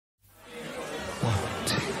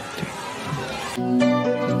Every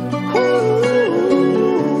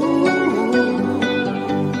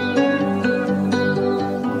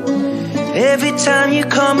time you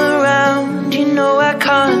come around, you know I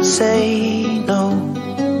can't say no.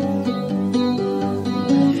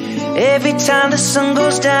 Every time the sun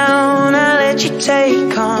goes down, I let you take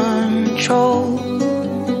control.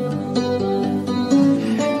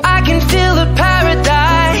 I can feel the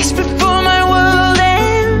paradise before my world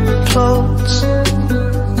implodes.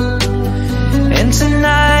 And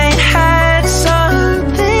tonight had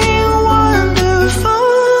something wonderful.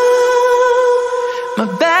 My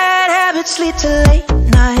bad habits lead to late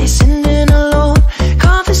nights, ending alone.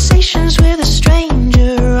 Conversations with a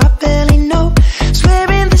stranger I barely know.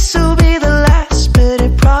 Swearing this will be the last, but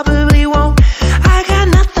it probably won't. I got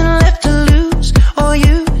nothing left to lose or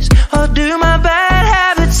use or do. My bad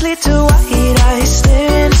habits lead to white eyes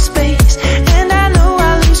stare into space, and I know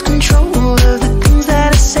I lose control of the things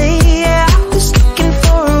that I say. Yeah, I was looking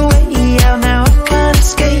for a way out, now I can't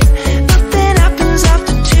escape. Nothing happens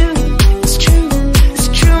after two. It's true, it's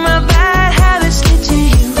true. My bad habits lead to you.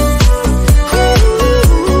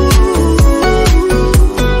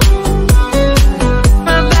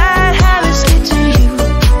 My bad habits lead to you.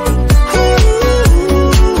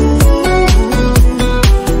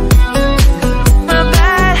 My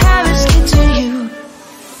bad habits lead to you.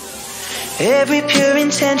 Every pure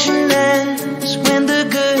intention ends when the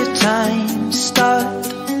good times start.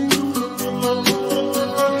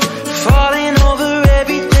 Falling over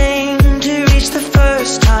everything to reach the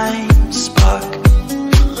first time spark.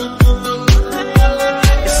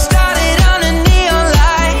 It started under neon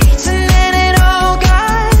lights and then it all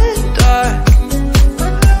got dark.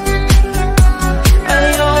 I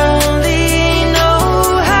only know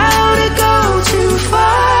how to go too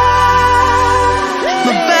far.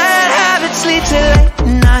 My bad habits lead to late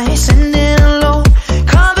nights, ending alone.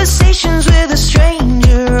 Conversations with a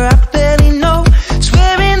stranger I barely know.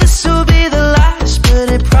 Swearing this will be the last, but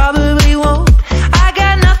it probably won't. I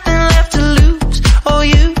got nothing left to lose or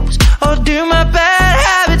use or do. My bad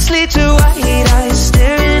habits lead to white eyes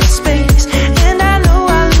staring into space, and I know I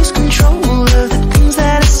lose control of the things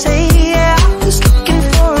that I say. Yeah, I was looking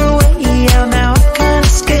for a way out, now I can't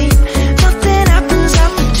escape. Nothing happens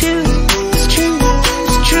after two. It's true,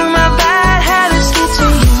 it's true. My bad habits lead to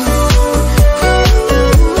you.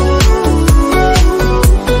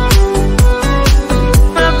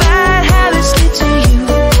 My bad habits lead to you.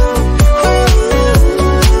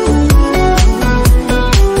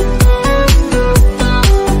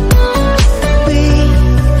 We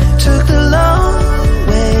took the long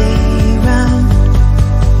way round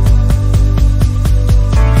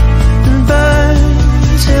and burned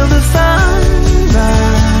till the fun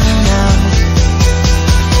ran out.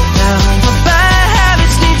 Now my bad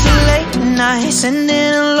habits lead to late nights,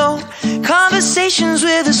 ending alone. Conversations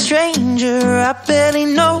with a stranger I barely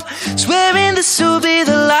know. Swearing this will be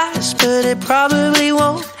the last, but it probably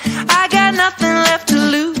won't. I got nothing left to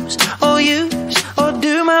lose or use or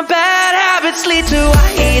do. My bad habits lead to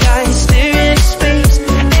white eyes staring into space,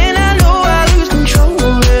 and I know I lose control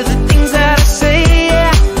of the things that I say.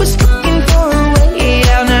 Yeah, I was looking for a way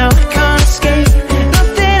out, now I can't escape.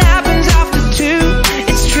 Nothing happens after two.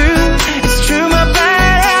 It's true, it's true. My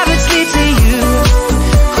bad habits lead to you.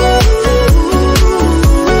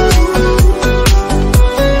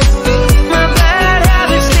 My bad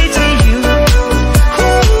habits lead to you.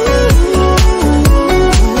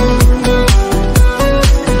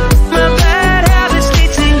 My bad habits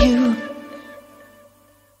lead to you.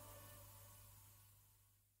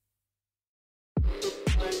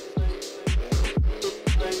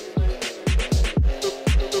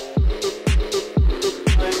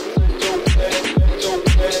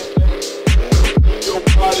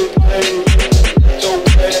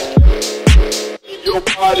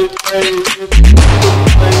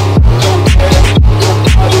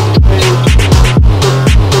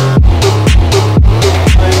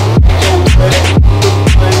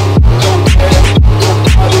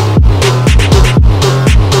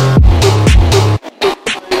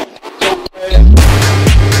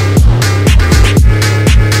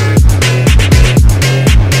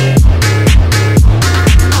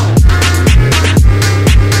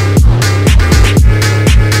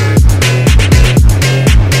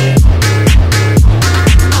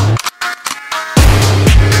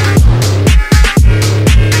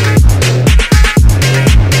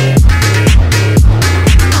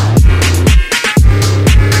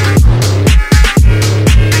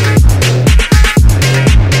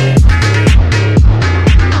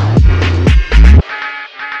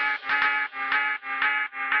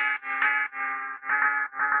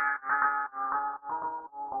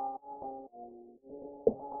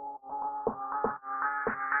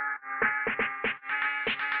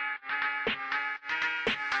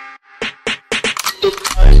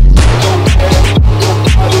 it.